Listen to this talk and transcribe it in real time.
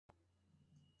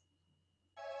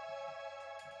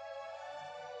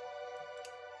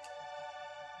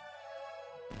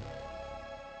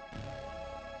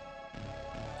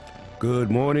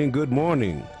Good morning, good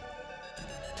morning.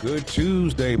 Good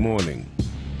Tuesday morning.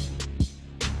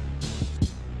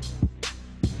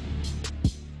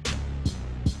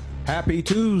 Happy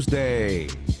Tuesday.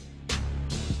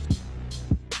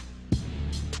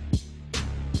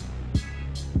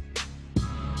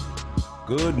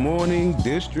 Good morning,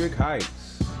 District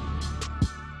Heights.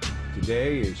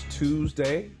 Today is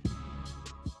Tuesday,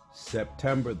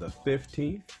 September the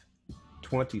 15th,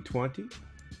 2020.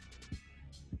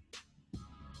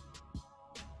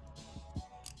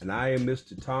 And I am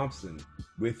Mr. Thompson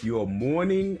with your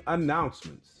morning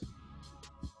announcements.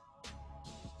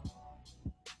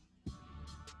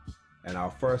 And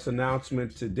our first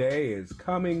announcement today is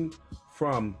coming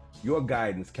from your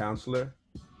guidance counselor,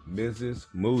 Mrs.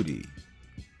 Moody.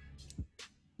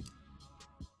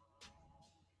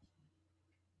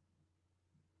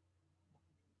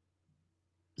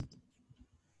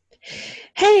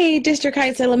 Hey, District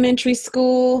Heights Elementary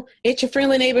School. It's your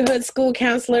friendly neighborhood school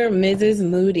counselor, Mrs.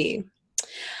 Moody.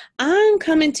 I'm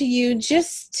coming to you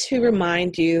just to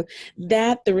remind you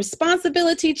that the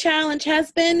responsibility challenge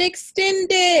has been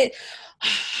extended.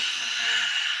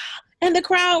 And the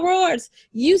crowd roars.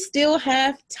 You still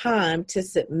have time to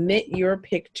submit your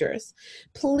pictures.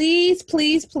 Please,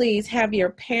 please, please have your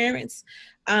parents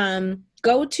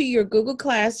go to your Google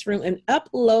Classroom and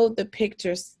upload the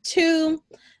pictures to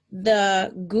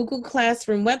the Google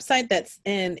Classroom website that's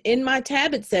in my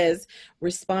tab. It says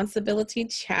Responsibility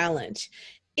Challenge.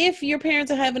 If your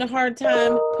parents are having a hard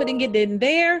time putting it in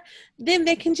there, then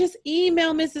they can just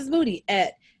email Mrs. Moody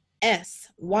at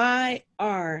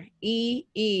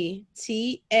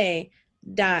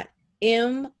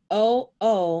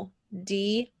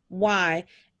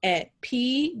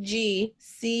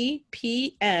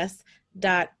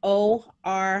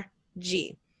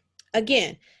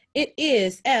Again, it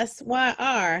is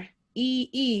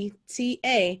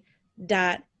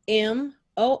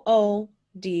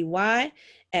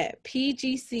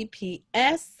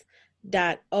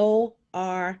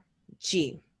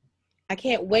I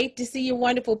can't wait to see your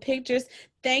wonderful pictures.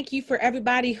 Thank you for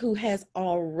everybody who has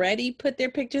already put their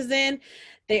pictures in.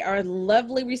 They are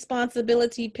lovely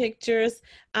responsibility pictures.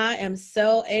 I am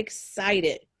so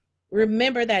excited.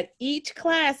 Remember that each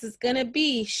class is going to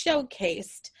be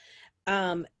showcased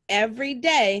every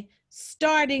day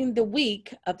starting the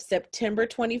week of September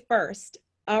 21st.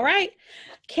 All right.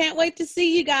 Can't wait to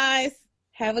see you guys.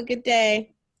 Have a good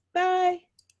day. Bye.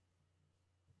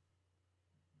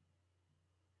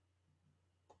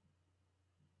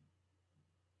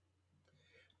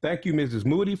 Thank you, Mrs.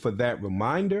 Moody, for that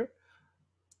reminder.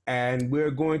 And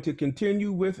we're going to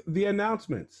continue with the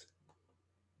announcements.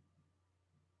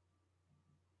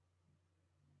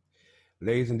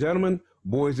 Ladies and gentlemen,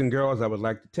 boys and girls, I would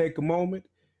like to take a moment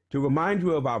to remind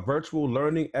you of our virtual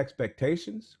learning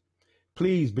expectations.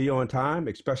 Please be on time,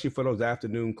 especially for those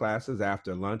afternoon classes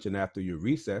after lunch and after your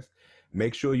recess.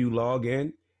 Make sure you log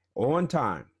in on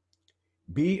time.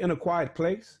 Be in a quiet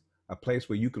place, a place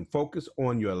where you can focus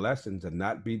on your lessons and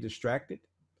not be distracted.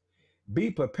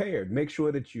 Be prepared. Make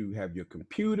sure that you have your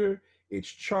computer, it's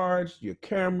charged, your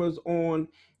camera's on,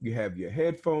 you have your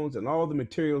headphones and all the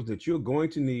materials that you're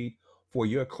going to need for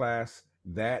your class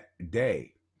that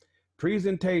day.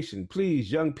 Presentation,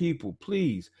 please, young people,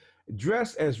 please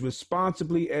dress as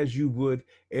responsibly as you would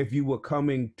if you were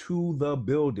coming to the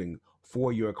building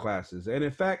for your classes. And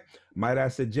in fact, might I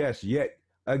suggest yet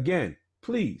again,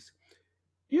 please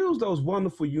use those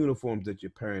wonderful uniforms that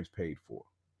your parents paid for.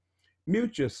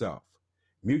 Mute yourself.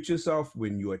 Mute yourself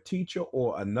when your teacher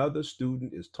or another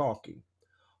student is talking.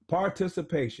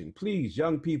 Participation, please,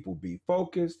 young people, be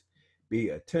focused, be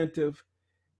attentive,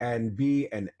 and be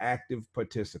an active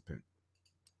participant.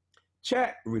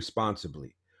 Chat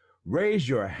responsibly. Raise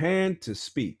your hand to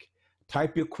speak.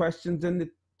 Type your questions in the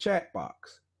chat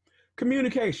box.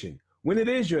 Communication. When it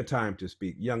is your time to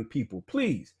speak, young people,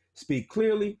 please speak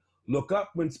clearly, look up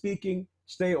when speaking,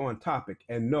 stay on topic,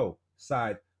 and no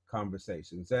side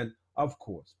conversations. And of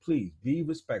course, please be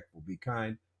respectful, be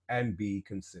kind, and be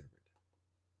considerate.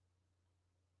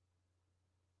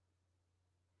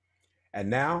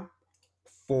 And now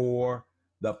for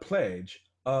the Pledge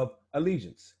of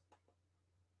Allegiance.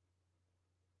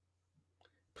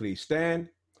 Please stand,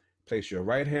 place your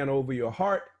right hand over your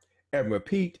heart, and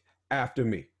repeat after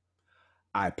me.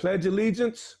 I pledge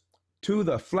allegiance to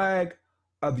the flag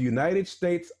of the United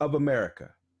States of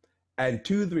America and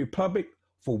to the republic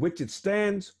for which it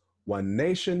stands, one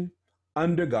nation,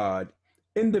 under God,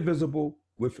 indivisible,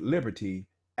 with liberty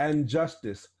and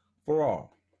justice for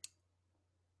all.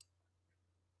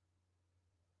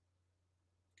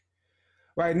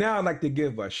 Right now, I'd like to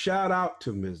give a shout out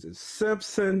to Mrs.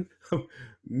 Simpson,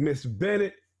 Miss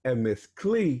Bennett, and Miss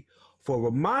Clee for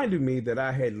reminding me that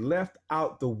I had left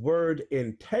out the word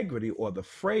integrity or the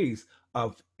phrase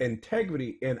of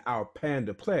integrity in our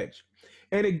Panda Pledge.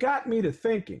 And it got me to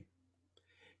thinking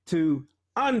to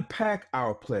unpack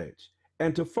our pledge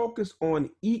and to focus on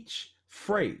each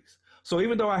phrase. So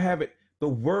even though I have it the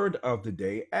word of the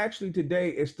day, actually today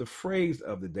it's the phrase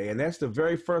of the day. And that's the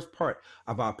very first part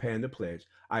of our Panda Pledge.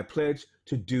 I pledge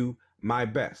to do my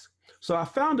best. So I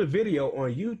found a video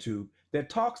on YouTube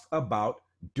that talks about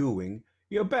doing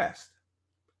your best.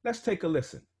 Let's take a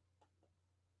listen.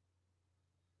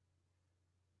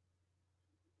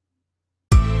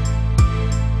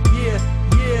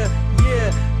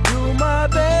 Do my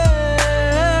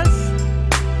best.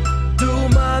 Do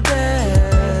my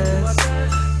best.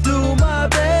 Do my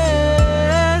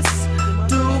best.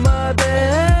 Do my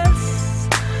best.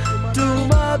 Do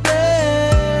my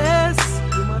best.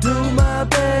 Do my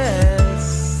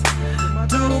best.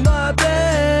 Do my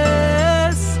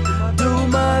best. Do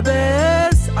my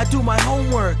best. I do my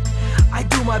homework. I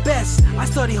do my best. I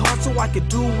study hard so I can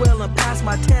do well and pass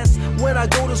my tests. When I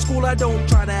go to school, I don't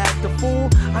try to act a fool.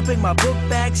 I bring my book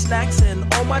bag, snacks,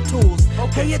 and all my tools.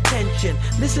 Pay attention,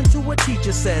 listen to what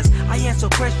teacher says. I answer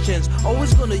questions,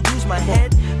 always gonna use my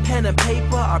head. Pen and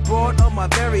paper, I brought up my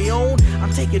very own.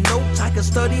 I'm taking notes, I can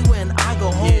study when I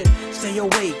go home. Stay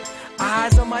awake,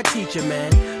 eyes on my teacher,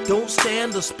 man. Don't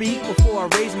stand or speak before I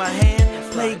raise my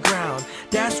hand. Playground,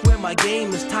 that's where my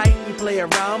game is tight. We play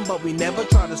around, but we never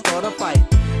try to start a fight.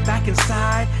 Back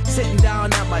inside, sitting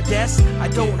down at my desk, I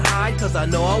don't hide, cause I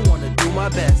know I wanna do my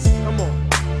best. Come on.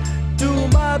 Do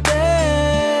my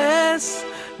best.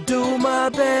 Do my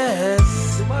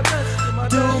best. Do my best.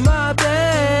 Do my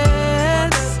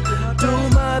best. Do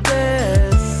my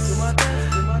best.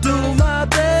 Do my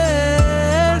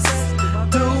best.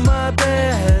 Do my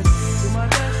best.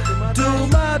 Do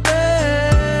my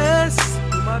best.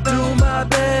 Do my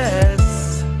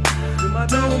best.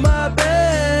 Do my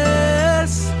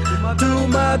best. Do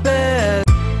my best.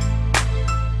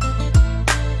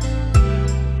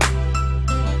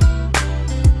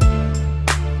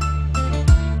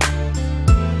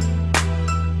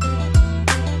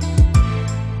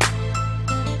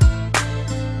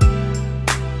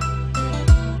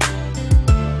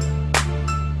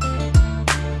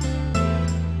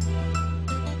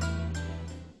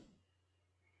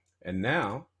 And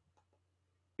now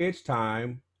it's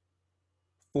time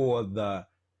for the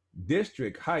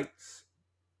District Heights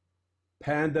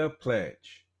Panda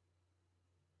Pledge.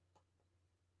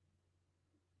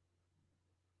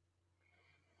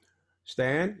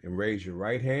 Stand and raise your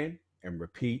right hand and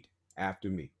repeat after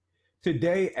me.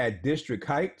 Today at District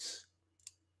Heights,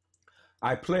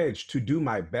 I pledge to do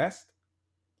my best.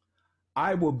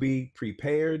 I will be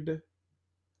prepared.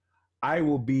 I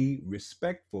will be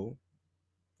respectful.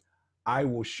 I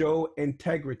will show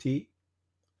integrity.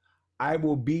 I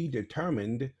will be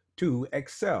determined to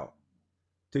excel.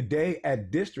 Today at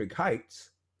District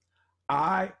Heights,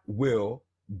 I will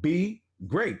be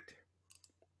great.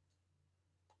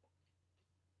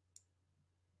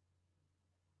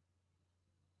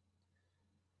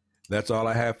 That's all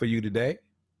I have for you today.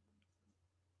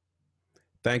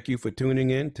 Thank you for tuning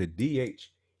in to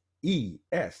DHES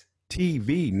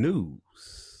TV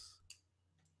News.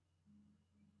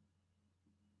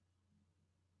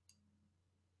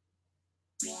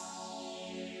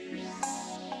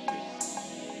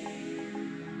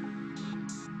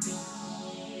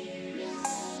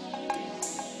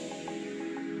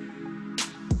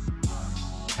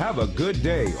 Have a good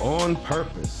day on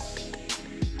purpose.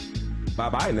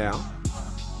 Bye-bye now.